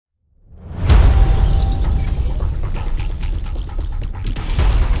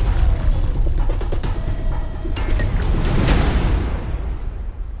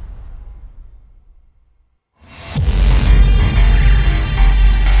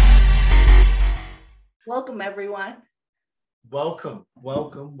Welcome, everyone. Welcome.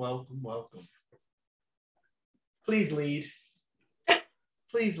 Please lead.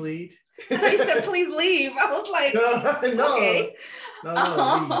 Please lead. I thought you said please leave. I was like, no. Okay.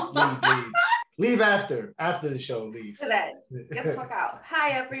 Leave. Leave after the show. Leave. Get the fuck out.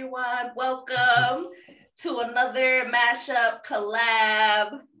 Hi, everyone. Welcome to another mashup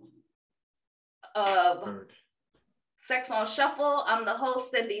collab of Sex on Shuffle. I'm the host,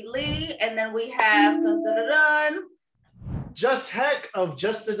 Cindy Lee, and then we have Just Heck of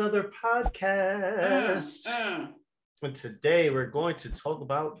Just Another Podcast. And today we're going to talk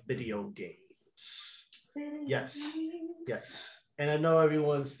about video games. Yes. And I know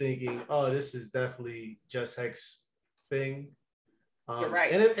everyone's thinking, oh, this is definitely Just Heck's thing. You're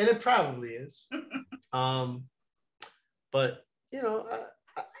right. And it probably is. But, you know,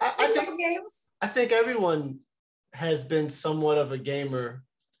 I think everyone has been somewhat of a gamer.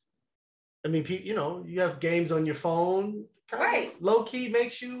 I mean, you have games on your phone. Right. Low key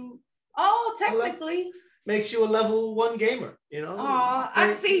makes you. Oh, technically. Makes you a level 1 gamer, you know. Oh,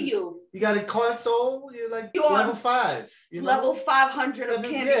 I see you. You got a console. You're like level 5. You know? Level 500 of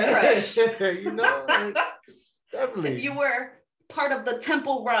Candy Crush. You know, like, definitely. If you were part of the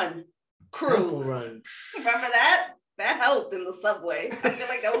Temple Run crew. Remember that? That helped in the subway. I feel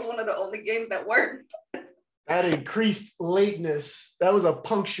like that was one of the only games that worked. That increased lateness. That was a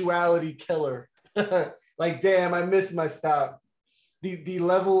punctuality killer. Like, damn, I missed my stop. The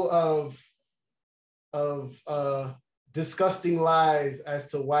level of disgusting lies as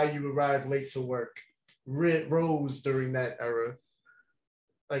to why you arrived late to work rose during that era.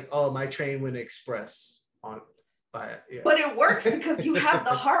 Like, oh, my train went express yeah. But it works because you have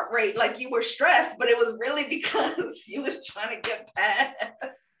the heart rate, like you were stressed, but it was really because you was trying to get past.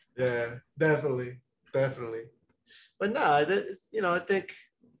 Yeah, definitely. But no, I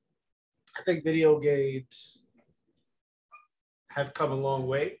think video games have come a long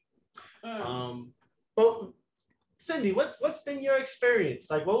way. But Cindy, what's been your experience?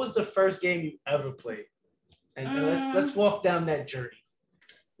 Like, what was the first game you ever played? And let's walk down that journey.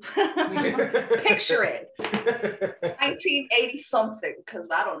 Picture it. 1980 something, because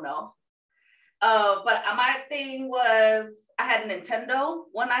I don't know. But my thing was I had a Nintendo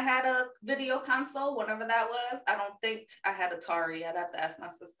when I had a video console, whenever that was. I don't think I had Atari. I'd have to ask my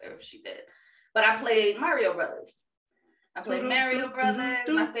sister if she did. But I played Mario Brothers. Mario Brothers.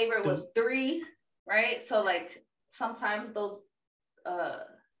 My favorite was 3, right? So like sometimes those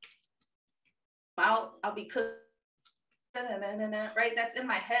I'll be cooking, right? That's in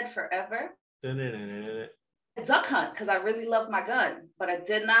my head forever. Duck Hunt, because I really loved my gun, but I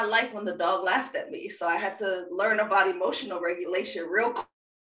did not like when the dog laughed at me. So I had to learn about emotional regulation real quick.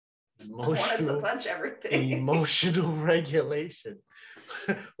 I wanted to punch everything. Emotional regulation.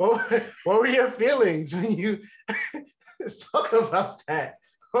 What were your feelings when you let's talk about that?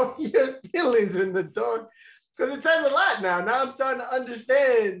 What were your feelings when the dog? Because it says a lot now. Now I'm starting to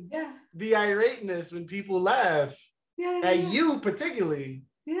understand the irateness when people laugh at you particularly.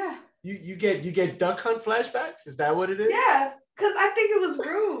 Yeah. You get Duck Hunt flashbacks? Is that what it is? Yeah, because I think it was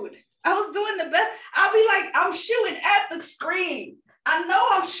rude. I was doing the best. I'll be like, I'm shooting at the screen. I know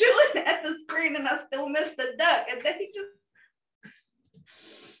I'm shooting at the screen and I still miss the duck. And then he just...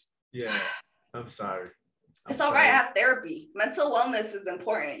 Yeah, I'm sorry. It's all right. I have therapy. Mental wellness is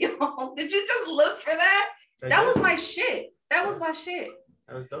important. You know? Did you just look for that? That was my shit. That was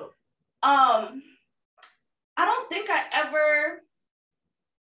dope. I don't think I ever...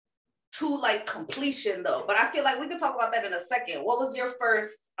 to like completion though, but I feel like we could talk about that in a second. What was your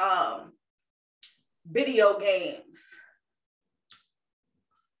first video games?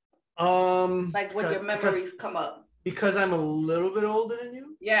 Like when your memories come up. Because I'm a little bit older than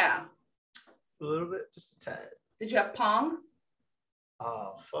you? Yeah. A little bit, just a tad. Did you have Pong?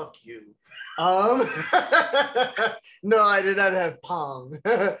 Oh, fuck you. No, I did not have Pong.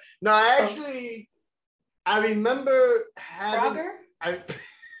 No, I remember having...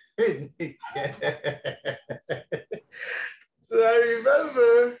 So I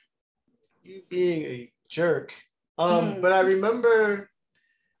remember you being a jerk. But I remember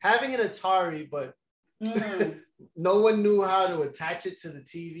having an Atari, but no one knew how to attach it to the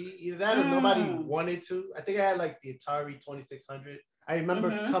TV. Either that or nobody wanted to. I think I had like the Atari 2600. I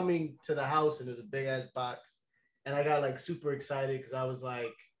remember coming to the house and there's a big ass box, and I got like super excited because I was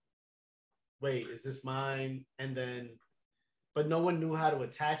like, wait, is this mine? And then but no one knew how to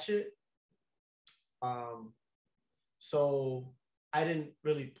attach it. So I didn't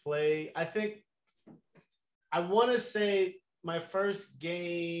really play. I think I want to say my first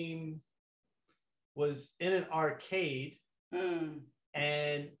game was in an arcade,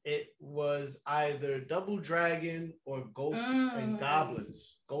 and it was was either Double Dragon or Ghosts and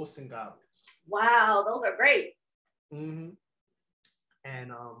Goblins. Ghosts and Goblins. Wow, those are great. Mm-hmm.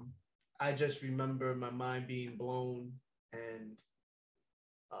 And I just remember my mind being blown and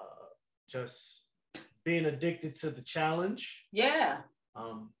just being addicted to the challenge. Yeah.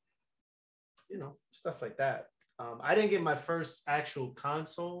 You know, stuff like that. I didn't get my first actual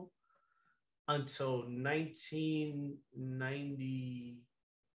console until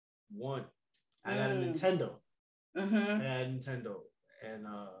 1991. I got a Nintendo. Mm-hmm. I had a Nintendo, and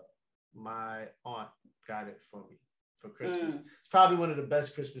my aunt got it for me for Christmas. It's probably one of the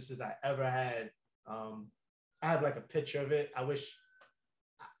best Christmases I ever had. I have like a picture of it. I wish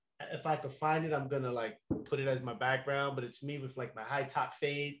if I could find it, I'm gonna like put it as my background, but it's me with like my high top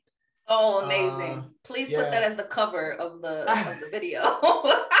fade. Oh, amazing. Please put that as the cover of the video.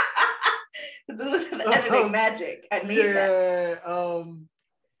 Do the editing magic. I need that.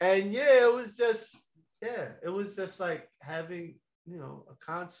 And yeah, it was just like having, you know, a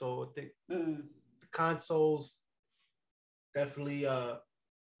console. I think the consoles definitely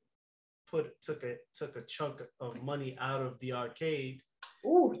took a chunk of money out of the arcade.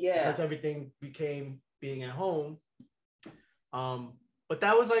 Oh yeah. Because everything became being at home. But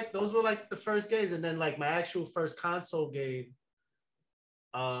that was like, those were like the first games. And then like my actual first console game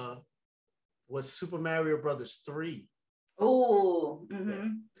was Super Mario Brothers 3. Oh. Yeah.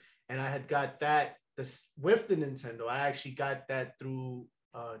 And I had got that with the Nintendo. I actually got that through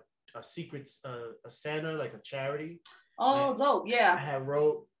a Santa, like a charity. Oh, dope. Yeah. I had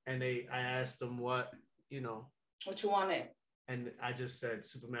wrote and I asked them what you wanted. And I just said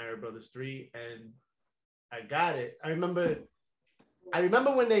Super Mario Brothers 3 and I got it. I remember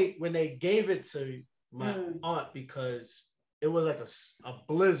when they gave it to my aunt because it was like a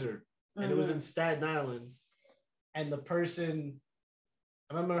blizzard and it was in Staten Island. And the person,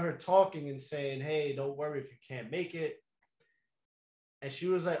 I remember her talking and saying, "Hey, don't worry if you can't make it." And she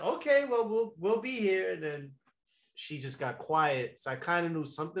was like, "Okay, well, we'll be here." And then she just got quiet. So I kind of knew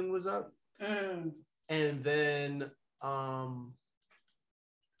something was up. And then, and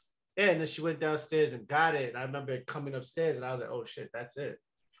then she went downstairs and got it. And I remember coming upstairs and I was like, "Oh shit, that's it.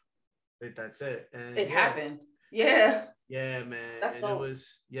 That's it." And it happened. Yeah. Yeah, man. That's dope. It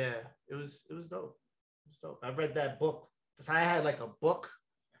was dope. It was dope. I read that book. I had like a book.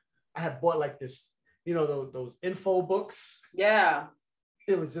 I had bought like this, you know, those info books. Yeah.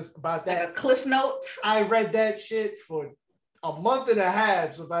 It was just about that. Like a Cliff Notes. I read that shit for a month and a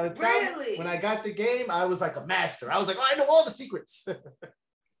half. So by the time when I got the game, I was like a master. I was like, oh, I know all the secrets.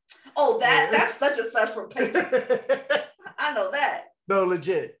 Oh, that's such a such from paper. I know that. No,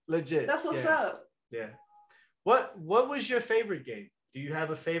 legit. That's what's up. Yeah. What was your favorite game? Do you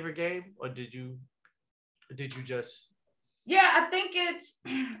have a favorite game, or did you just? Yeah, I think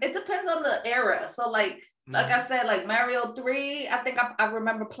it depends on the era. So like I said, like Mario 3, I think I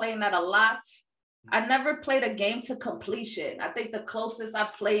remember playing that a lot. I never played a game to completion. I think the closest I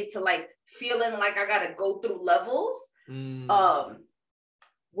played to like feeling like I gotta go through levels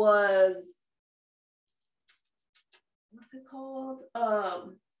was, what's it called?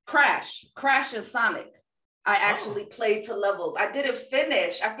 Crash and Sonic. I actually played to levels. I didn't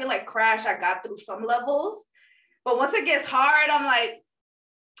finish. I feel like Crash, I got through some levels, but once it gets hard, I'm like,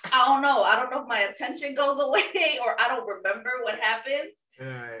 I don't know. I don't know if my attention goes away or I don't remember what happens.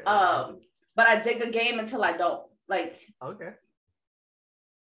 But I dig a game until I don't. Like, okay.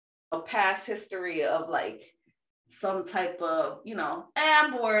 A past history of like some type of,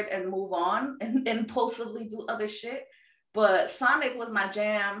 I'm bored and move on and impulsively do other shit. But Sonic was my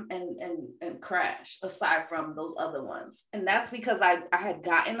jam and Crash, aside from those other ones. And that's because I had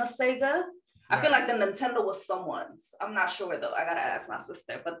gotten a Sega. I feel like the Nintendo was someone's. I'm not sure though. I gotta ask my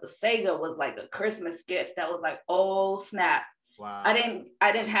sister. But the Sega was like a Christmas gift that was like, oh snap. Wow. I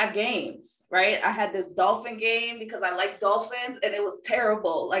didn't have games, right? I had this dolphin game because I like dolphins and it was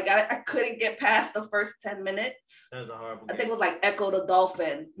terrible. Like I couldn't get past the first 10 minutes. That was a horrible game. I think it was like Echo the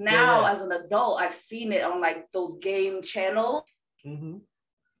Dolphin. Now, as an adult, I've seen it on like those game channels. I was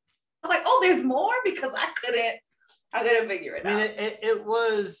like, oh, there's more, because I couldn't figure it out.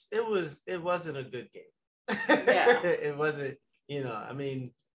 It wasn't a good game. Yeah. It wasn't, I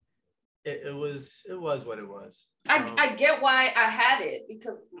mean, it was what it was. I get why I had it,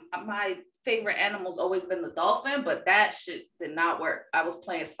 because my favorite animal's always been the dolphin, but that shit did not work. I was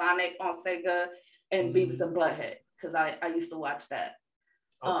playing Sonic on Sega and Beavis and Butthead because I used to watch that.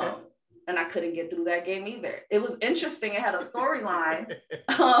 Okay. And I couldn't get through that game either. It was interesting. It had a storyline,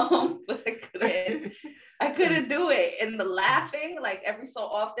 but I couldn't do it. And the laughing, like every so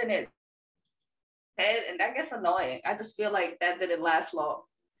often, and that gets annoying. I just feel like that didn't last long.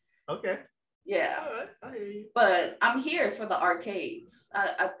 Okay. Yeah. All right. I hear you. But I'm here for the arcades.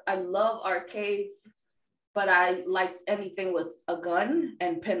 I love arcades, but I like anything with a gun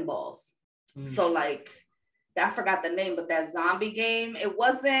and pinballs. So like, I forgot the name, but that zombie game, it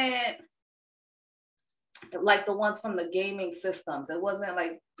wasn't like the ones from the gaming systems. It wasn't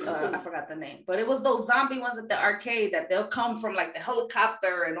like, I forgot the name, but it was those zombie ones at the arcade that they'll come from like the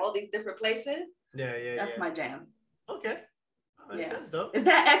helicopter and all these different places. Yeah. That's my jam. Okay. All right, yeah. That's dope. Is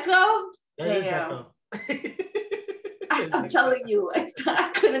that Echo? That is Echo. I'm telling you,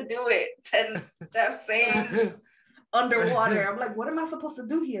 I couldn't do it. And that same underwater. I'm like, what am I supposed to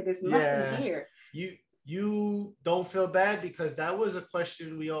do here? There's nothing here. You don't feel bad because that was a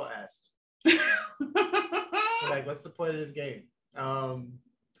question we all asked. Like, what's the point of this game?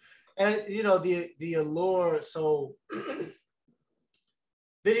 And you know, the allure. So,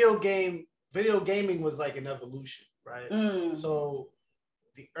 video gaming was like an evolution, right? So,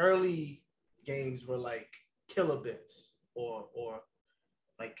 the early games were like kilobits or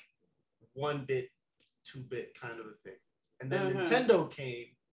like 1-bit, 2-bit kind of a thing, and then Nintendo came,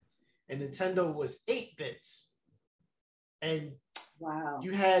 and Nintendo was 8 bits, and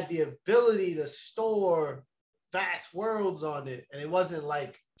you had the ability to store vast worlds on it, and it wasn't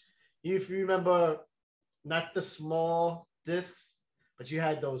like, if you remember, not the small discs, but you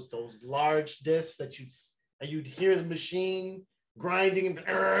had those large discs that you'd hear the machine grinding and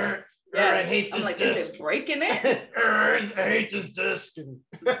I hate this disc. Is it breaking it? I hate this disc. And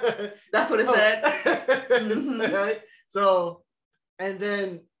that's what it said. So, and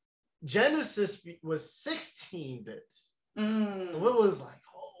then Genesis was 16 bits. So it was like,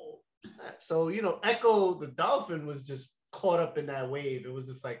 oh snap. So, you know, Echo the Dolphin was just caught up in that wave. It was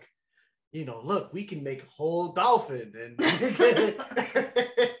just like, you know, look, we can make a whole dolphin and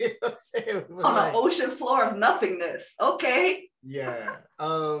you know on an ocean floor of nothingness. Okay. Yeah.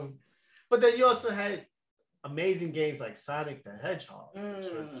 But then you also had amazing games like Sonic the Hedgehog,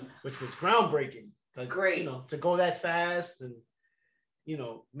 which was groundbreaking. Great. You know, to go that fast and, you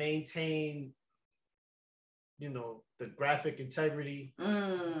know, maintain, you know, the graphic integrity.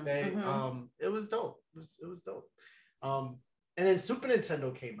 It was dope. It was dope. And then Super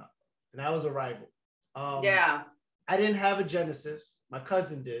Nintendo came out, and that was a rival. I didn't have a Genesis. My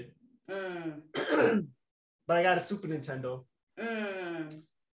cousin did. But I got a Super Nintendo.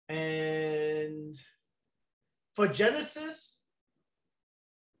 And for Genesis,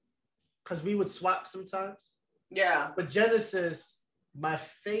 because we would swap sometimes. Yeah. But Genesis, my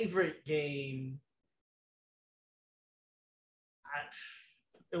favorite game,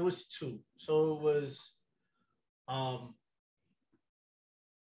 it was 2. So it was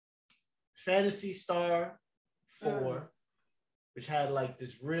Phantasy Star 4, which had like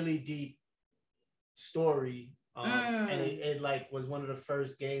this really deep story. And it like was one of the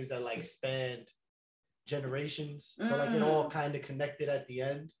first games that like spanned generations. So like it all kind of connected at the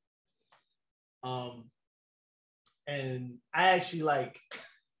end. And I actually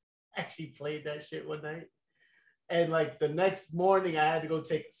played that shit one night. And like the next morning I had to go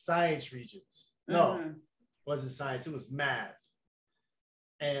take science regions. No, it wasn't science, it was math.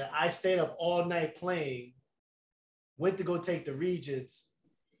 And I stayed up all night playing, went to go take the regions,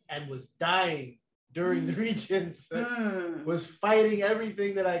 and was dying during the regions, was fighting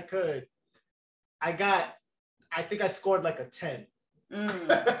everything that I could. I think I scored like a 10.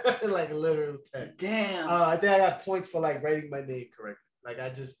 Like a literal 10. Damn. I think I got points for like writing my name correctly. Like I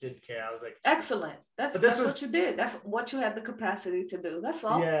just didn't care. I was like, excellent. That's what you did. That's what you had the capacity to do. That's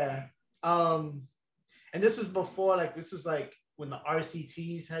all. Yeah. And this was before, like, this was like when the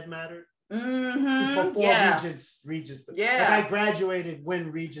RCTs had mattered. Before Regents. Yeah. Like I graduated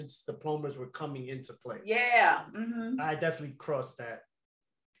when Regents diplomas were coming into play. Yeah. I definitely crossed that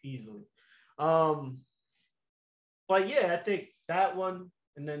easily. But yeah, I think that one,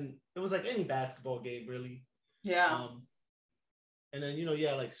 and then it was like any basketball game really. Yeah. And then, you know,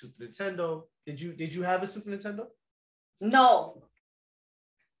 yeah, like Super Nintendo. Did you have a Super Nintendo? No.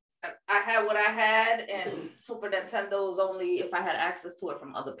 I had what I had, and Super Nintendo was only if I had access to it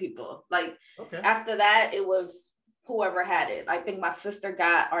from other people. Like after that, it was whoever had it. I think my sister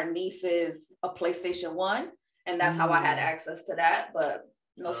got our nieces a PlayStation 1, and that's how I had access to that, but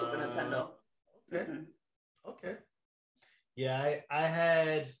no Super Nintendo. Okay. Okay. Yeah, I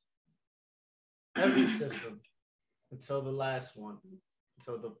had every system until the last one,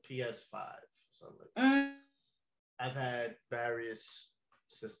 until the PS5. So like, I've had various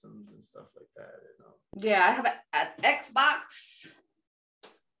systems and stuff like that. You know. Yeah, I have an Xbox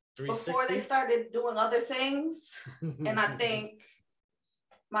 360 before they started doing other things, and I think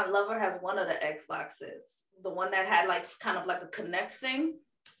my lover has one of the Xboxes, the one that had like kind of like a Kinect thing.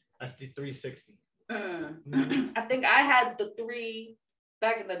 That's the 360. I think I had the 3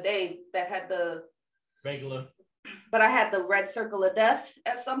 back in the day that had the regular. But I had the red circle of death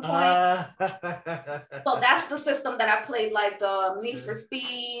at some point. So that's the system that I played, like Need for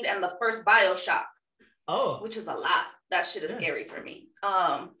Speed and the first BioShock. Oh, which is a lot. That shit is scary for me.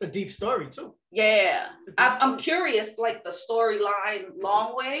 It's a deep story too. Yeah, I'm curious, like the storyline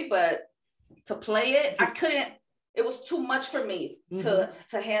long way, but to play it, I couldn't. It was too much for me to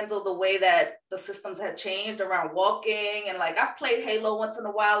handle the way that the systems had changed around walking, and like I played Halo once in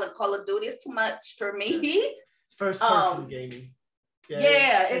a while and Call of Duty. It's too much for me. It's first person gaming.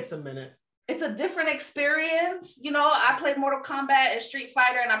 Yeah, it takes a minute. It's a different experience. You know, I played Mortal Kombat and Street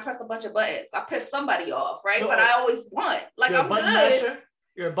Fighter and I pressed a bunch of buttons. I pissed somebody off, right? But I always won. Like, I'm good. Masher?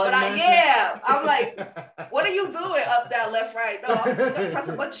 You're a button masher? I'm like, what are you doing up, down, left, right? No, I'm just gonna press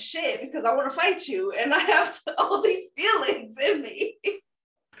a bunch of shit because I want to fight you. And I have all these feelings in me.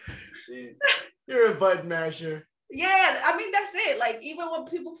 You're a button masher. Yeah, I mean, that's it. Like, even when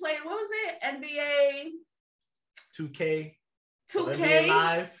people play, what was it? NBA? 2K. 2K? NBA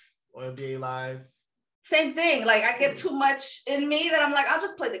Live. Or NBA Live. Same thing. Like I get too much in me that I'm like, I'll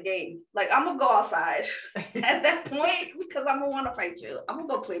just play the game. Like I'm gonna go outside at that point because I'm gonna want to fight you. I'm gonna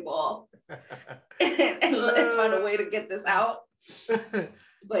go play ball and find a way to get this out.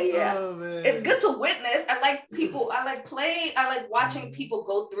 But yeah, it's good to witness. I like people. I like playing. I like watching people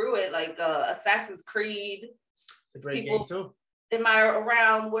go through it. Like Assassin's Creed. It's a great game too. In my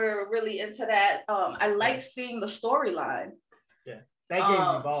around, we're really into that. I like seeing the storyline. Yeah. That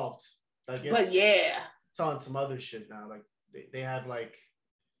game's evolved. Like but yeah, it's on some other shit now. Like they have like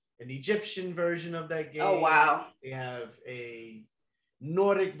an Egyptian version of that game. Oh wow. They have a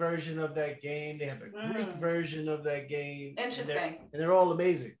Nordic version of that game. They have a Greek version of that game. Interesting. And they're all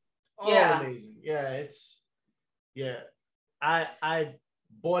amazing. Amazing. Yeah. I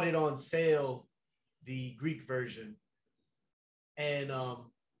bought it on sale, the Greek version. And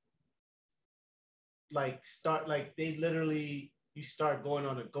they literally, you start going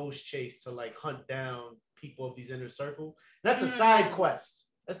on a ghost chase to like hunt down people of these inner circle. That's a side quest.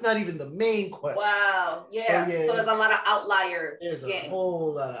 That's not even the main quest. Wow. Yeah. So there's a lot of outlier. There's a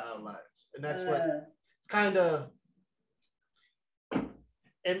whole lot of outliers. And that's what it's kind of,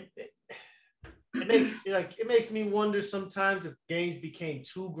 and it makes me wonder sometimes if games became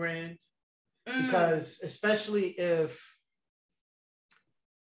too grand. Because especially if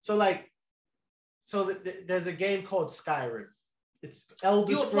there's a game called Skyrim. It's Elder Scrolls.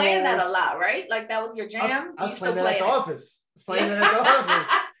 You were playing that a lot, right? Like that was your jam? I was playing that at the office.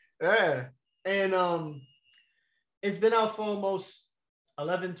 Yeah. And it's been out for almost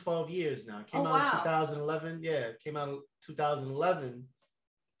 11, 12 years now. It came out in 2011. Yeah, it came out in 2011.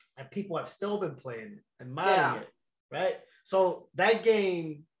 And people have still been playing it and mining it, right? So that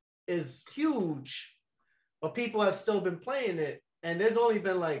game is huge, but people have still been playing it. And there's only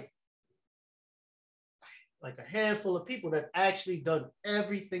been like a handful of people that actually done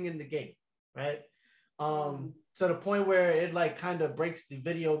everything in the game, right? To the point where it like kind of breaks the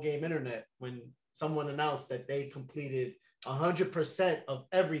video game internet when someone announced that they completed 100% of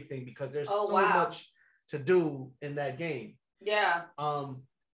everything because there's so much to do in that game. Yeah.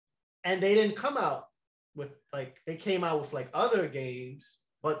 And they didn't come out with they came out with like other games,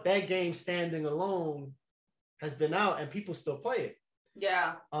 but that game standing alone has been out and people still play it.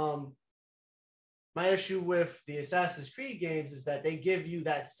 Yeah. My issue with the Assassin's Creed games is that they give you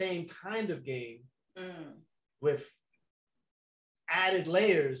that same kind of game with added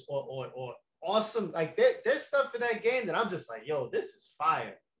layers or awesome. Like there's stuff in that game that I'm just like, yo, this is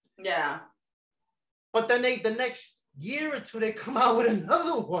fire. Yeah. But then the next year or two, they come out with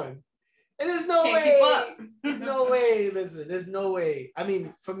another one. And there's no Can't way. keep up. There's no way, listen, there's no way. I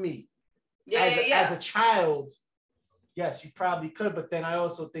mean, for me, as a child, yes, you probably could, but then I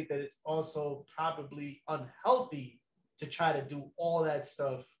also think that it's also probably unhealthy to try to do all that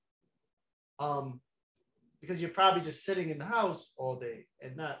stuff. Because you're probably just sitting in the house all day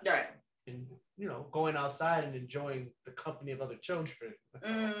and not and going outside and enjoying the company of other children.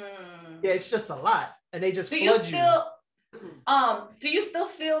 Yeah, it's just a lot. And they just do you still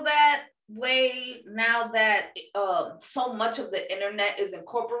feel that way now that so much of the internet is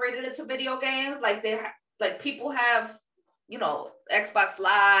incorporated into video games? Like people have Xbox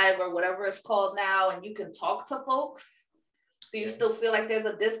Live or whatever it's called now, and you can talk to folks. Do you still feel like there's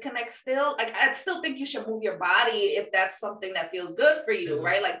a disconnect still? Like, I still think you should move your body if that's something that feels good for you,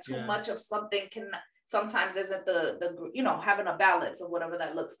 right? Like too much of something sometimes isn't the having a balance of whatever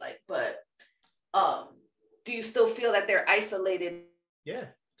that looks like. But do you still feel that they're isolated? Yeah,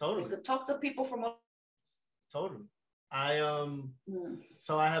 totally. You could talk to people from totally.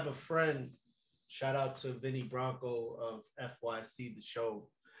 So I have a friend, shout out to Vinny Bronco of FYC, the show.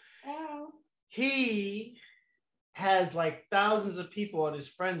 Oh. He has like thousands of people on his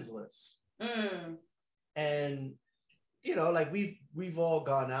friends list. And, you know, like we've all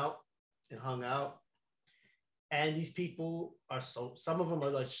gone out and hung out. And these people are some of them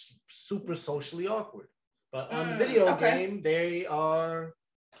are like super socially awkward. But on the video game, they are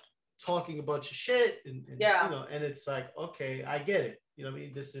talking a bunch of shit and you know, and it's like, okay, I get it. You know what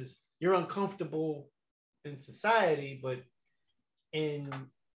I mean? You're uncomfortable in society, but in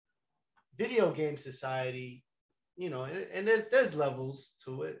video game society, you know, and there's levels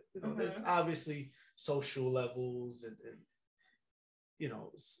to it. You know, there's obviously social levels and you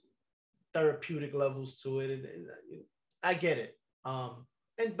know, therapeutic levels to it, and I get it.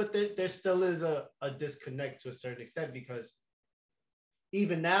 But there still is a disconnect to a certain extent, because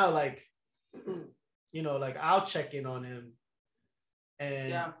even now, like, you know, like I'll check in on him,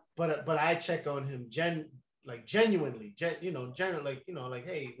 and but I check on him genuinely, you know, like, you know, like,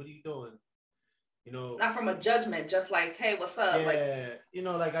 hey, what are you doing? You know, not from a judgment, just like, hey, what's up? Yeah, like, you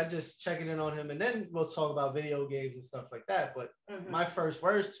know, like I just checking in on him, and then we'll talk about video games and stuff like that. But my first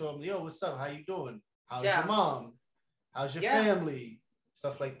words to him, yo, what's up? How you doing? How's your mom? How's your family?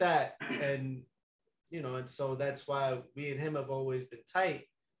 Stuff like that. And, you know, and so that's why we and him have always been tight.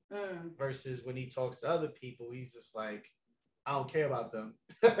 Versus when he talks to other people, he's just like, I don't care about them.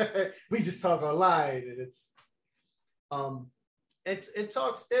 We just talk online, and it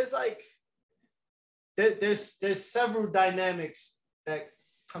talks. There's like. There's several dynamics that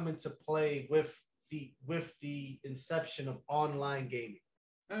come into play with the inception of online gaming.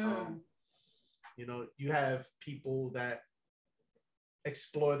 You know, you have people that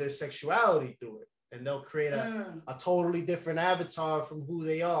explore their sexuality through it, and they'll create a totally different avatar from who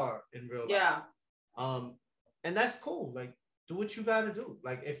they are in real life. And that's cool. Like, do what you got to do.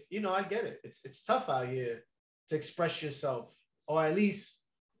 Like, if you know, I get it. It's tough out here to express yourself, or at least.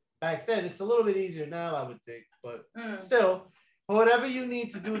 Back then, it's a little bit easier now, I would think, but still, whatever you need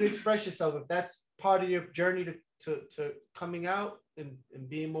to do to express yourself, if that's part of your journey to coming out and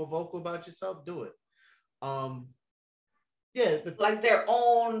being more vocal about yourself, do it. Like their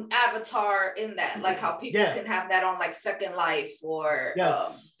own avatar in that, like how people can have that on like Second Life or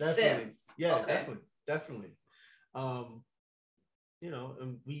definitely. Sims. Definitely. You know,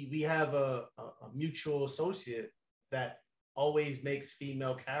 and we have a mutual associate that always makes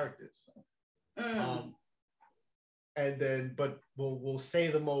female characters, and then but we'll say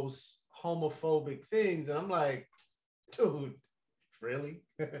the most homophobic things, and I'm like, dude, really?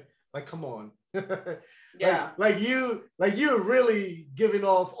 Like, come on. like you're really giving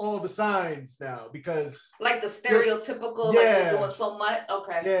off all the signs now, because like the stereotypical, like you're doing so much.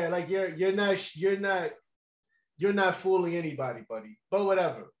 Like you're not fooling anybody, buddy, but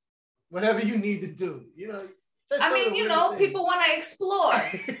whatever you need to do, you know. I mean, you know, people want to explore.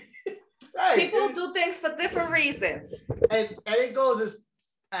 Right. People do things for different reasons. And it goes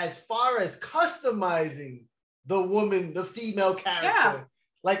as far as customizing the female character.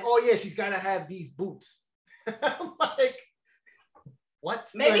 Like, oh yeah, she's gotta have these boots. I'm like, what?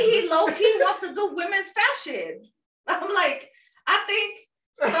 Maybe he low-key wants to do women's fashion. I'm like, I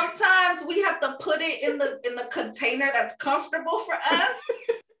think sometimes we have to put it in the container that's comfortable for us.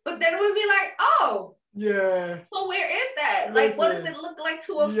 But then we'd be like, oh. Yeah. So where is that? Like, what does it look like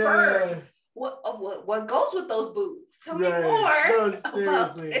to affirm? What goes with those boots? Tell me more. No,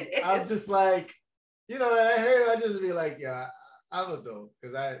 seriously. I'm just like, you know, I heard I just be like, yeah, I don't know,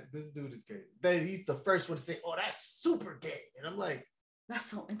 because this dude is gay. Then he's the first one to say, oh, that's super gay. And I'm like, that's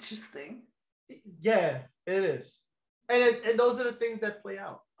so interesting. Yeah, it is. And those are the things that play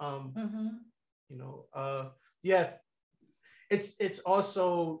out. You know, it's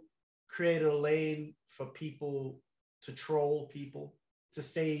also created a lane for people to troll people, to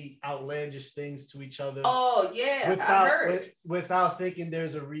say outlandish things to each other. Oh yeah, without thinking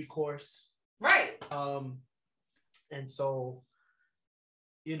there's a recourse. Right. And so,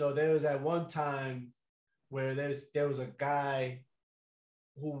 you know, there was at one time where there was a guy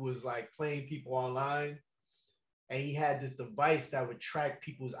who was like playing people online, and he had this device that would track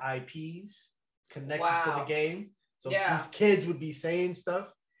people's IPs connected to the game. So these kids would be saying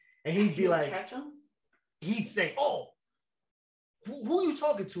stuff, and he'd be like, he'd say, oh, who are you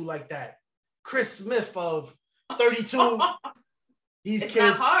talking to like that? Chris Smith of 32. It's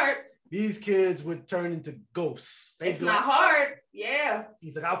not hard. These kids would turn into ghosts. It's not hard. Yeah.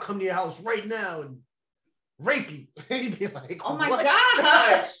 He's like, I'll come to your house right now and rape you. And he'd be like, oh my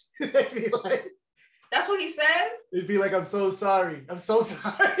gosh. They'd be like, that's what he says? It'd be like, I'm so sorry. I'm so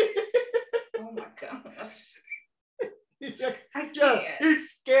sorry. Oh my gosh. He's like, I can't. He'd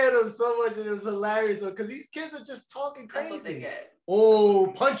so much, and it was hilarious because these kids are just talking crazy. That's what they get.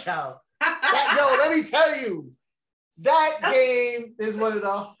 Oh, Punch Out! Yo, let me tell you, that game is one of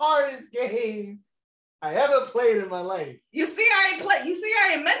the hardest games I ever played in my life. You see, I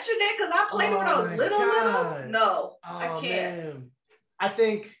ain't mentioned it because I played it when I was little. No, I can't. Man. I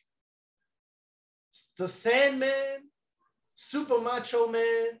think the Sandman, Super Macho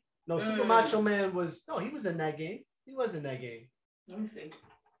Man. No, Super Macho Man was he was in that game. He was in that game. Let me see.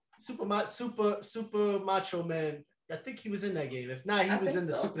 Super Macho Man. I think he was in that game. If not, he was in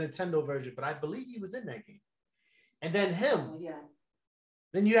the Super Nintendo version, but I believe he was in that game. And then him. Yeah.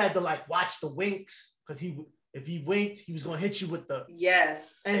 Then you had to watch the winks because if he winked, he was gonna hit you with the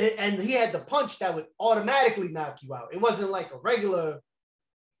and he had the punch that would automatically knock you out. It wasn't like a regular.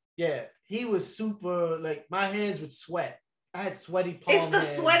 Yeah, he was super. My hands would sweat. I had sweaty palms. It's the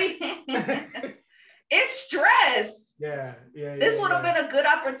sweaty hands. It's stress. Yeah. This would have been a good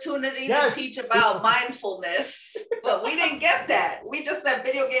opportunity to teach about mindfulness, but we didn't get that. We just said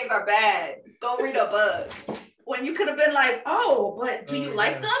video games are bad. Go read a book. When you could have been like, oh, but do you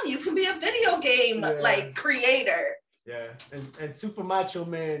like them? You can be a video game creator. Yeah, and Super Macho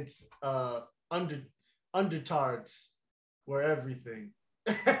Man's undertards were everything.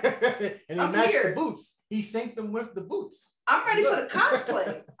 And he matched the boots. He synced them with the boots. I'm ready for the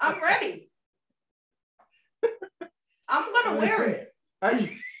cosplay. I'm ready. I'm gonna wear it. I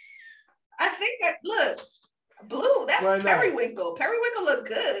think look, blue. That's Periwinkle. Periwinkle look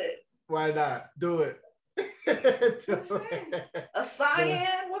good. Why not? Do it. A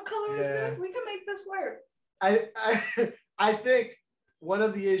cyan. What color is this? We can make this work. I think one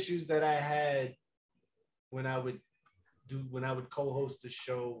of the issues that I had when I would co-host the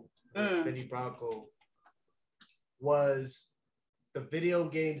show with Benny Bronco was the video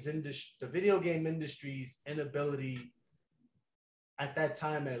game industry's inability at that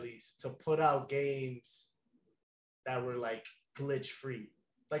time, at least, to put out games that were glitch free.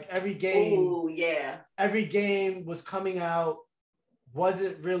 Every game was coming out,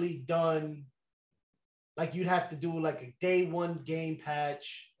 wasn't really done. You'd have to do a day one game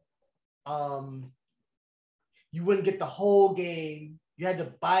patch. You wouldn't get the whole game. You had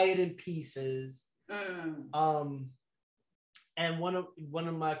to buy it in pieces. And one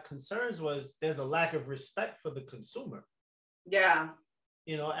of my concerns was there's a lack of respect for the consumer. Yeah.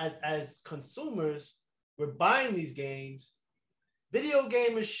 As consumers, we're buying these games. Video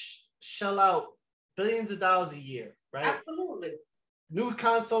gamers shell out billions of dollars a year, right? Absolutely. New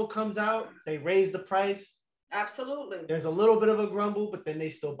console comes out, they raise the price. Absolutely. There's a little bit of a grumble, but then they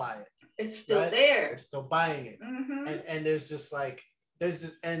still buy it. It's still there. They're still buying it. Mm-hmm. And there's just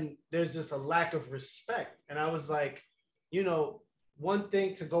there's just a lack of respect. And I was like, one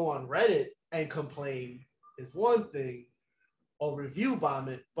thing to go on Reddit and complain is one thing, or review bomb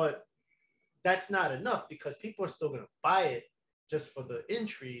it, but that's not enough because people are still going to buy it just for the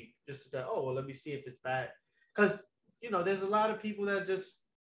intrigue, just to go, let me see if it's bad. Because, there's a lot of people that just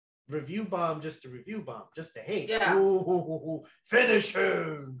review bomb just to review bomb, just to hate. Yeah. Ooh, finish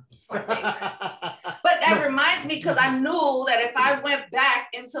him. But that reminds me, because I knew that if I went back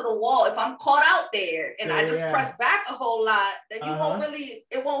into the wall, if I'm caught out there and I just press back a whole lot, then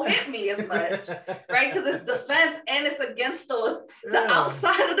it won't hit me as much, right? Because it's defense and it's against the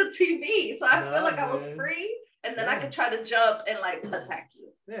outside of the TV. So I feel like I was free, and then I could try to jump and attack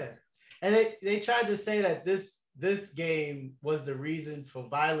you. Yeah. And they tried to say that this game was the reason for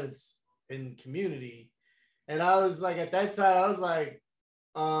violence in community. And I was like, at that time, I was like,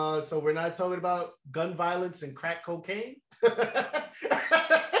 so we're not talking about gun violence and crack cocaine?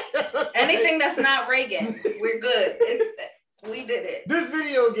 Anything that's not Reagan, we're good. We did it. This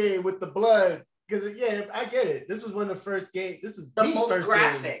video game with the blood, because I get it. This was one of the first games. This was the most first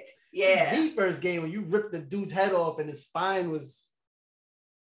graphic. Game. Yeah. The first game when you ripped the dude's head off and his spine was.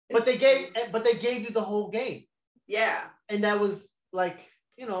 But they gave you the whole game. Yeah. And that was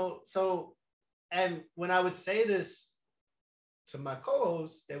so, and when I would say this to my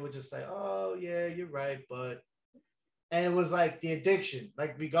co-hosts, they would just say, oh yeah, you're right, and it was the addiction,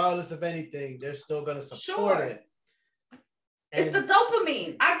 regardless of anything, they're still going to support it. And it's the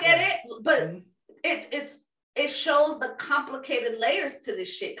dopamine. I get it, but it shows the complicated layers to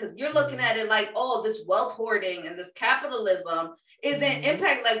this shit, because you're looking at it this wealth hoarding and this capitalism isn't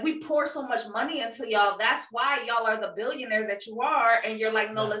impact. We pour so much money into y'all. That's why y'all are the billionaires that you are. And you're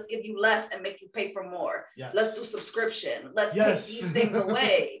no, let's give you less and make you pay for more. Yes. Let's do subscription. Let's take these things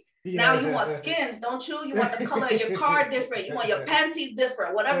away. Now you want skins, don't you? You want the color of your car different. You want your panties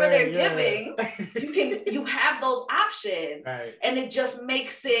different. Whatever they're giving, you have those options. Right. And it just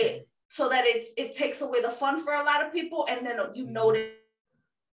makes it so that it takes away the fun for a lot of people. And then you notice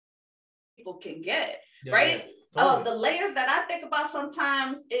people can get, right? Yeah, totally. The layers that I think about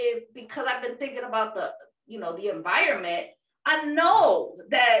sometimes is because I've been thinking about the environment. I know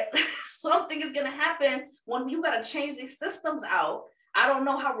that something is going to happen when you got to change these systems out. I don't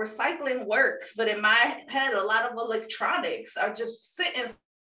know how recycling works, but in my head, a lot of electronics are just sitting.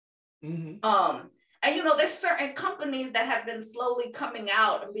 Mm-hmm. And there's certain companies that have been slowly coming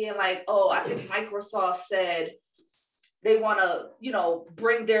out and being like, oh, I think Microsoft said they want to,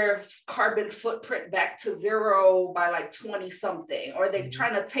 bring their carbon footprint back to zero by like 20 something, or they're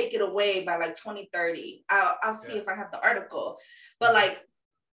trying to take it away by like 2030. I'll see if I have the article, but like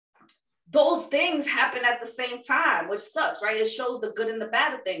those things happen at the same time, which sucks, right? It shows the good and the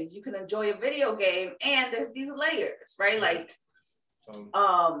bad of things. You can enjoy a video game and there's these layers, right? Like,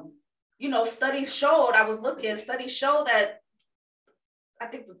 studies showed that I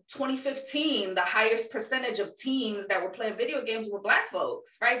think 2015, the highest percentage of teens that were playing video games were Black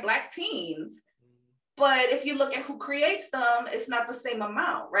folks, right? Black teens. But if you look at who creates them, it's not the same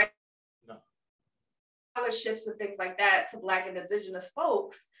amount, right? No. Scholarships and things like that to Black and Indigenous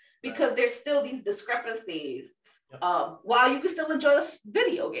folks, because there's still these discrepancies. Yep. While you can still enjoy the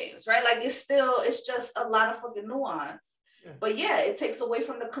video games, right? Like it's just a lot of fucking nuance. Yeah. But yeah, it takes away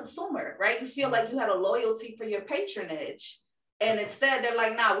from the consumer, right? You feel like you had a loyalty for your patronage. And instead, they're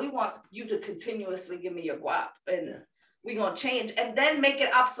like, nah, we want you to continuously give me your guap. And we're going to change and then make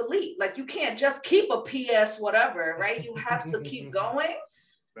it obsolete. Like, you can't just keep a PS whatever, right? You have to keep going.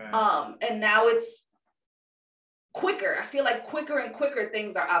 Right. And now it's quicker. I feel like quicker and quicker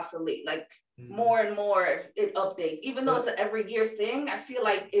things are obsolete. Like, more and more it updates. Even though it's an every year thing, I feel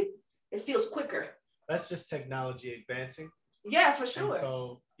like it feels quicker. That's just technology advancing. Yeah, for sure. And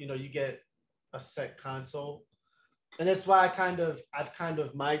so, you get a set console. And that's why I've kind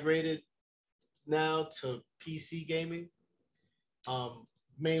of migrated now to PC gaming,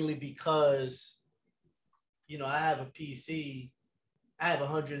 mainly because, I have a PC, I have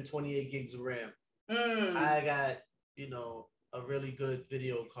 128 gigs of RAM. I got, a really good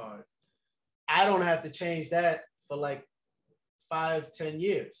video card. I don't have to change that for like 5-10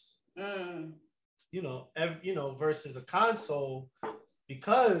 years, versus a console,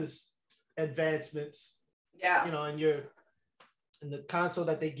 because advancements. Yeah. And the console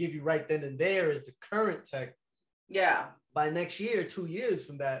that they give you right then and there is the current tech. Yeah. By next year, 2 years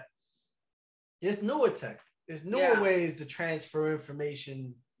from that, there's newer tech. There's newer ways to transfer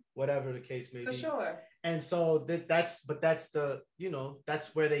information, whatever the case may be. For sure. And so that's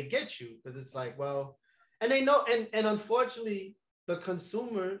where they get you, because it's like, well, and they know, and unfortunately, the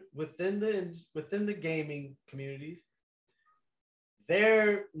consumer within the gaming communities,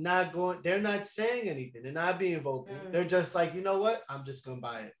 they're not saying anything. They're not being vocal. They're just like, you know what? I'm just going to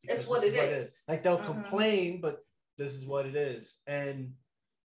buy it. It's what it is. Like, they'll complain, but this is what it is. And,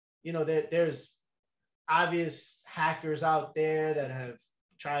 there's obvious hackers out there that have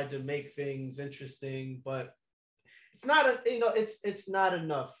tried to make things interesting, but it's not, it's not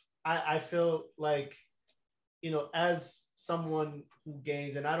enough. I feel like, as someone who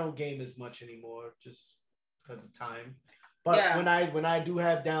games, and I don't game as much anymore just because of time. But when I do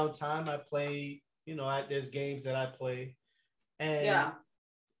have downtime, I play, there's games that I play. And,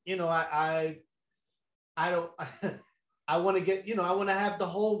 I don't, I want to get, I want to have the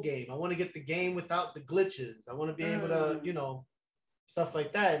whole game. I want to get the game without the glitches. I want to be able to, stuff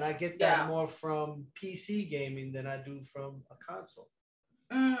like that. And I get that more from PC gaming than I do from a console.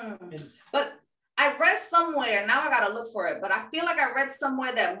 But I read somewhere, now I got to look for it, but I feel like I read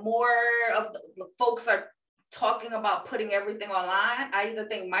somewhere that more of the folks are talking about putting everything online. I either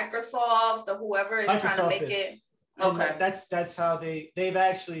think Microsoft or whoever is trying to make it. Okay. That's how they've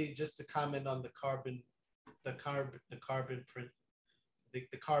actually, just to comment on the carbon print,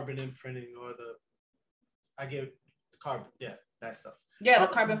 the carbon imprinting, or that stuff. Yeah, the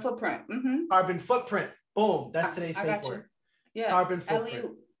carbon footprint. Mm-hmm. Carbon footprint. Boom. That's today's safe word. Yeah. Carbon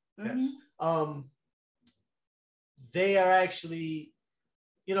footprint. Yes. They are actually,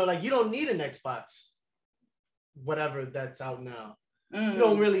 like, you don't need an Xbox, whatever that's out now. You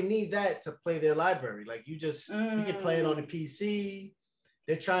don't really need that to play their library. Like, you can play it on a PC.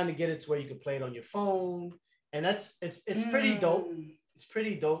 They're trying to get it to where you can play it on your phone. And it's pretty dope. It's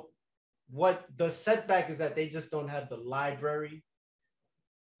pretty dope. What the setback is that they just don't have the library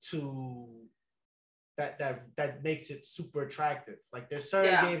to that makes it super attractive. Like, there's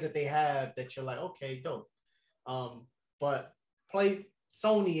certain games that they have that you're like, okay, dope. But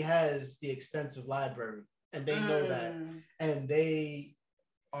Sony has the extensive library, and they know that, and they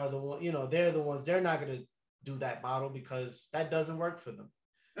are the one, they're the ones, they're not going to do that model because that doesn't work for them.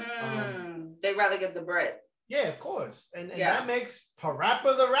 They'd rather get the bread. Yeah, of course. And that makes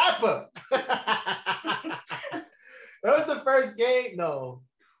Parappa the Rapper. That was the first game. No,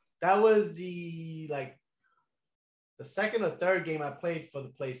 that was the second or third game I played for the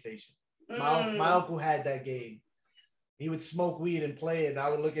PlayStation. My uncle had that game. He would smoke weed and play it, and I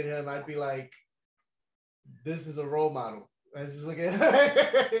would look at him. I'd be like, "This is a role model." I just look at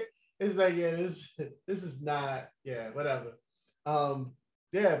it's like, yeah, this is not, yeah, whatever.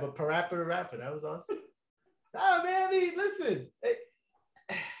 Yeah, but Parappa the Rapper, that was awesome. Oh man, I mean, listen,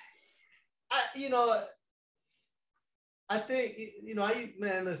 I think,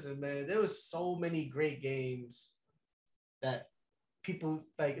 listen, man, there was so many great games that people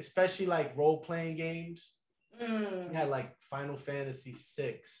like, especially like role-playing games. You had like Final Fantasy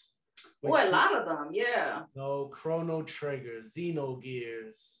VI. Oh, a lot of them, yeah. No, Chrono Trigger,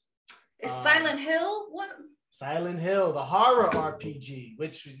 Xenogears. Is Silent Hill? What? Silent Hill, the horror RPG,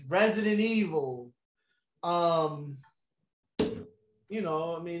 which was Resident Evil. You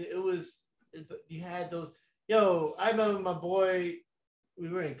had those. Yo, I remember my boy, we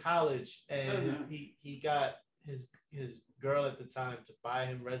were in college, and he got his girl at the time to buy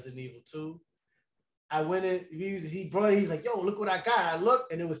him Resident Evil 2. I went in, he's like, yo, look what I got. I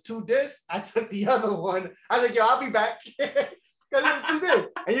looked, and it was 2 discs. I took the other one. I was like, yo, I'll be back. Because it was 2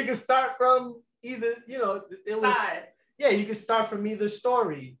 discs. And you can start from either, it was, yeah, you can start from either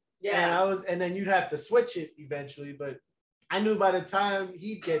story. Yeah. And then you'd have to switch it eventually. But I knew by the time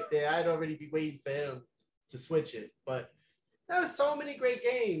he'd get there, I'd already be waiting for him to switch it. But there were so many great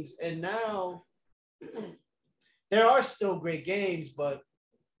games. And now there are still great games, but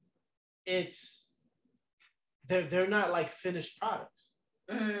they're not like finished products.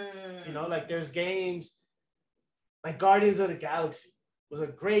 Like there's games like Guardians of the Galaxy was a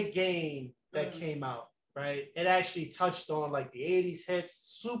great game that came out, right? It actually touched on like the 80s hits,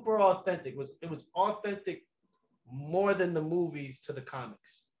 super authentic. It was authentic more than the movies to the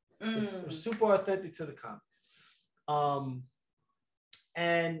comics. It was super authentic to the comics.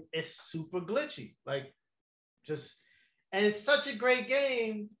 And it's super glitchy, and it's such a great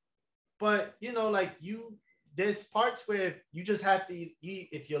game, but there's parts where you just have to,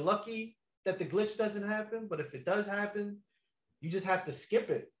 if you're lucky that the glitch doesn't happen, but if it does happen, you just have to skip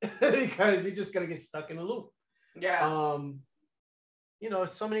it because you're just gonna get stuck in a loop. Yeah.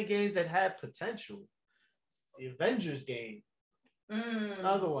 So many games that had potential. The Avengers game,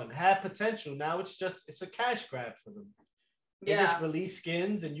 another one, had potential. Now it's a cash grab for them. They just release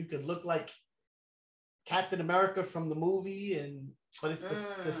skins and you could look like Captain America from the movie, but it's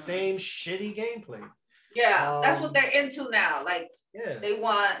the same shitty gameplay. Yeah, that's what they're into now. They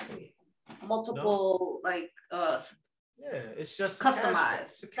want multiple it's just customized.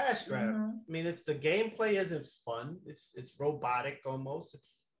 It's a cash grab. I mean, the gameplay isn't fun. It's robotic almost.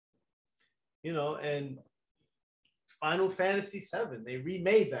 It's and Final Fantasy VII, they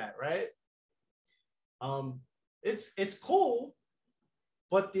remade that, right? It's cool,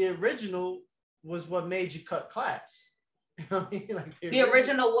 but the original was what made you cut class. The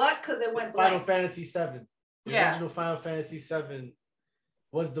original what? Because it went Final Fantasy VII. The original Final Fantasy VII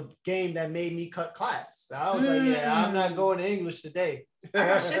was the game that made me cut class. I was like, yeah, I'm not going to English today. I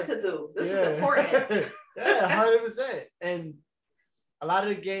got shit to do. This is important. Yeah, 100%. And a lot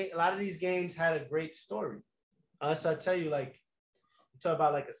of these games had a great story. So I tell you, you talk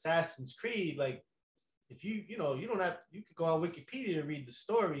about Assassin's Creed, if you could go on Wikipedia to read the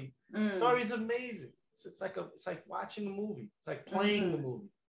story. The story is amazing. It's like watching a movie. It's like playing the movie.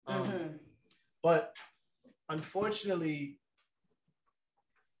 But unfortunately,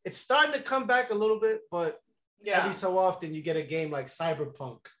 it's starting to come back a little bit, but every so often you get a game like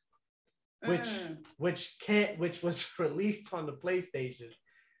Cyberpunk, which was released on the PlayStation,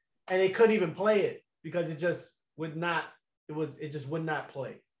 and they couldn't even play it because it just would not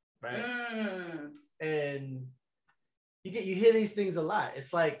play, right? And you hear these things a lot.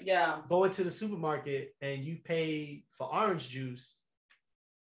 It's like going to the supermarket and you pay for orange juice,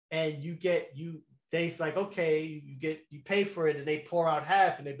 and they's like, okay, you pay for it, and they pour out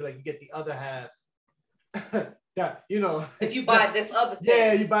half, and they'd be like, you get the other half. If you buy this other thing.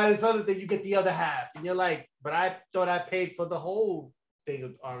 Yeah, you buy this other thing, you get the other half. And you're like, but I thought I paid for the whole thing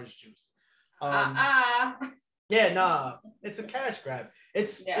of orange juice. Yeah, nah, it's a cash grab.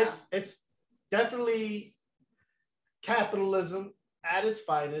 It's definitely capitalism at its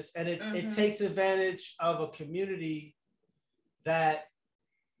finest, and it takes advantage of a community that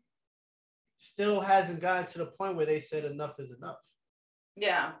still hasn't gotten to the point where they said enough is enough.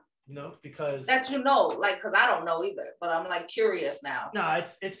 Yeah. Because because I don't know either, but I'm curious now. No,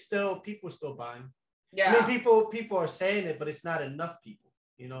 it's still, people are still buying. Yeah. I mean, people are saying it, but it's not enough people,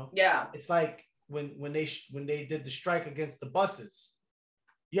 Yeah. It's like when they did the strike against the buses,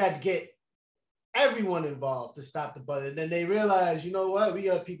 you had to get everyone involved to stop the bus. And then they realized, you know what, we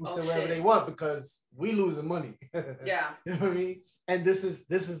got people say whatever they want because we losing money. Yeah. You know what I mean? And this is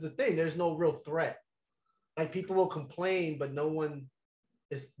the thing. There's no real threat. Like people will complain, but no one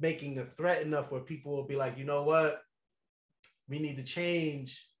is making a threat enough where people will be like, you know what, we need to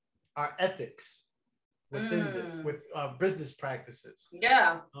change our ethics within this, with our business practices.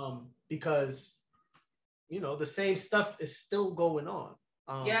 Yeah. Because you know the same stuff is still going on.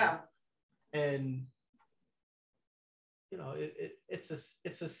 Yeah. And you know it's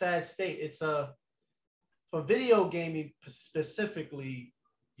a sad state. It's a for video gaming specifically.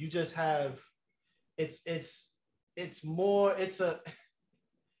 You just have it's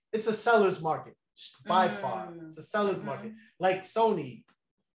a seller's market by far. It's a seller's market. Like Sony,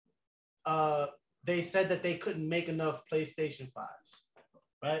 they said that they couldn't make enough PlayStation 5s,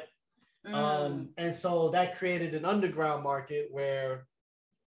 right? And so that created an underground market where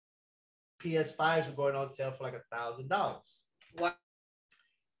PS5s were going on sale for like $1,000. Wow.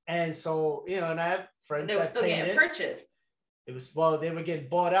 And so, you know, and I have friends they were still getting purchased. It was, well, they were getting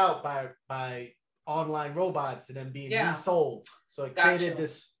bought out by online robots and then being resold. So it created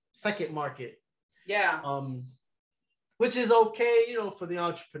this second market. Yeah. Which is okay, you know, for the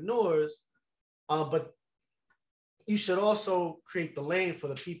entrepreneurs. But you should also create the lane for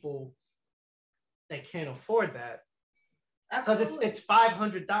the people that can't afford that. Because it's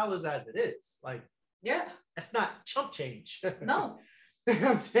 $500 as it is. Like, yeah, that's not chump change. No. You know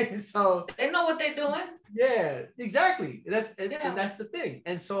what I'm saying? So they know what they're doing. Yeah, exactly. And that's the thing.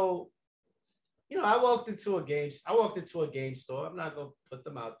 And so, you know, I walked into a game store. I'm not gonna put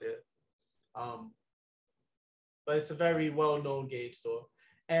them out there. But it's a very well-known game store.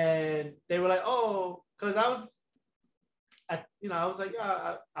 And they were like, oh, because I was like,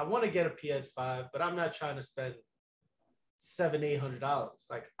 yeah, I want to get a PS5, but I'm not trying to spend $700-800.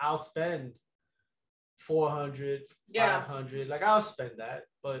 Like I'll spend $400, $500. Like I'll spend that,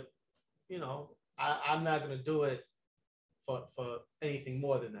 but you know, I'm not gonna do it for anything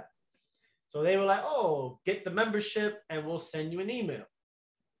more than that. So they were like, oh, get the membership and we'll send you an email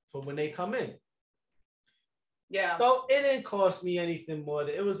for when they come in. Yeah. So it didn't cost me anything more.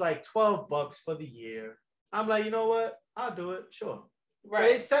 It was like $12 for the year. I'm like, you know what? I'll do it. Sure.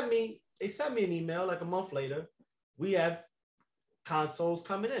 Right. So they sent me an email like a month later. We have consoles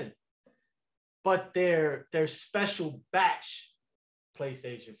coming in, but they're special batch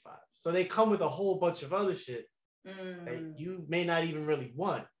PlayStation 5. So they come with a whole bunch of other shit that you may not even really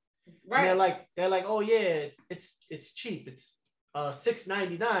want. Right. And they're like, oh yeah, it's cheap. It's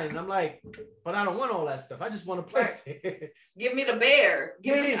 $6.99, and I'm like, but I don't want all that stuff. I just want to play. Right. Give me the bear.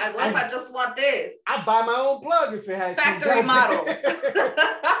 What if I just want this? I'd buy my own plug if it had factory model.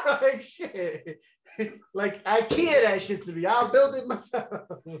 Like shit. Like IKEA that shit to me. I'll build it myself.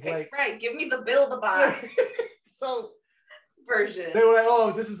 Like, right. Give me the build-a-box. So version. They were like,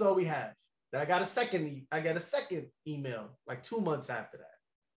 oh, this is all we have. Then I got a second email like 2 months after that.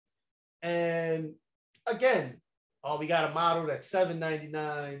 And again, oh, we got a model that's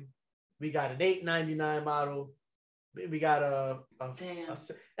 $7.99. We got an $8.99 model. We got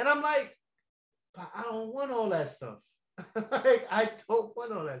and I'm like, but I don't want all that stuff. Like, I don't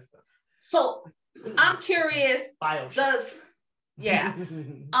want all that stuff. So I'm curious. And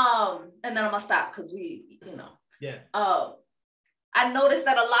then I'm gonna stop because we, you know. Yeah. I noticed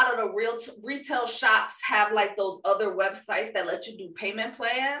that a lot of the retail shops have like those other websites that let you do payment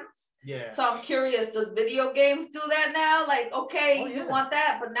plans. Yeah. So I'm curious, does video games do that now? Like, okay, you want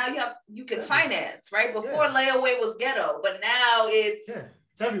that, but now you can finance, right? Before layaway was ghetto, but now it's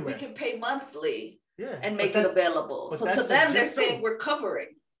everywhere. We can pay monthly and make it available. So to them, they're saying we're covering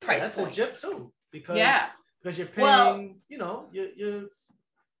price points. That's a GIF too, because you're paying, you know, you're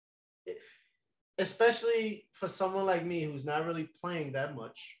especially for someone like me who's not really playing that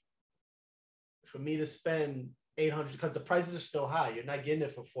much. For me to spend $800, because the prices are still high. You're not getting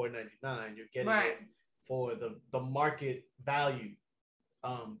it for $4.99. You're getting it for the market value,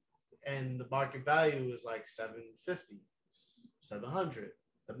 and the market value is like $750, $700,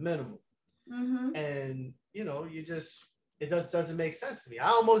 the minimum. And you know, it doesn't make sense to me. I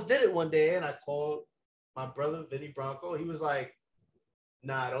almost did it one day, and I called my brother Vinny Bronco. He was like,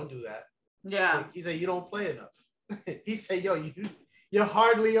 "Nah, don't do that." Yeah. He said, "You don't play enough." He said, "Yo, you're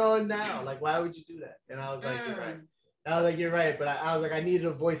hardly on now. Like, why would you do that?" And I was like, "You're right." And I was like, "You're right," but I was like, I needed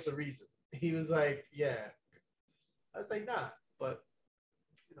a voice of reason. He was like, "Yeah." I was like, "Nah," but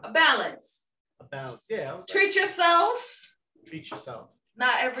you know, a balance. Yeah. Treat yourself. Treat yourself.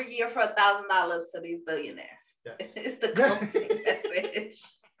 Not every year for $1,000 to these billionaires. Yes. It's the closing message.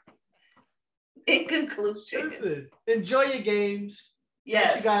 In conclusion, listen, enjoy your games. Yes.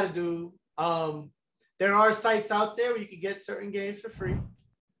 What you got to do. There are sites out there where you can get certain games for free.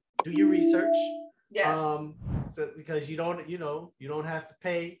 Do your research. Yes. So because you don't have to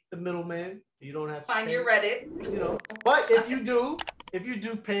pay the middleman. You don't have to find pay, your Reddit. But if you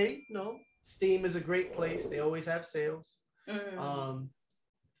do pay, Steam is a great place. They always have sales.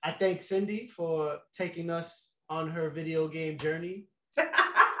 I thank Cindy for taking us on her video game journey.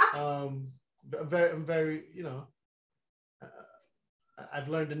 Very, I've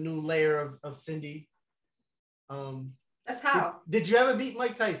learned a new layer of Cindy. That's how. Did you ever beat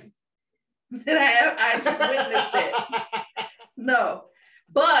Mike Tyson? Did I just witnessed it. No,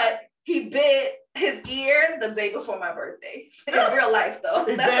 but he bit his ear the day before my birthday. In real life, though.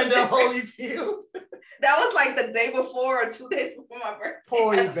 Evander Holyfield. That was like the day before or 2 days before my birthday.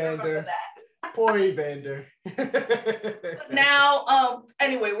 Poor Evander. Poor Evander. Now,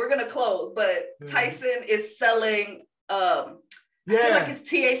 anyway, we're gonna close. But Tyson is selling. I feel like it's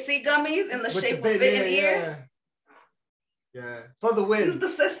THC gummies in the shape of bitten ears. Yeah, for the win. Use the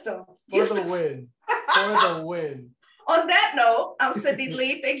system. For the win. For the win. On that note, I'm Cindy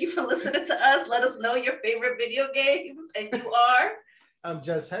Lee. Thank you for listening to us. Let us know your favorite video games. And you are? I'm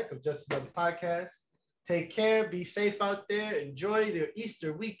Just Heck of Just Another Podcast. Take care. Be safe out there. Enjoy your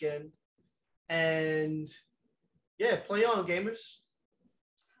Easter weekend. And yeah, play on, gamers.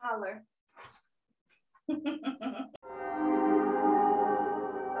 Holler.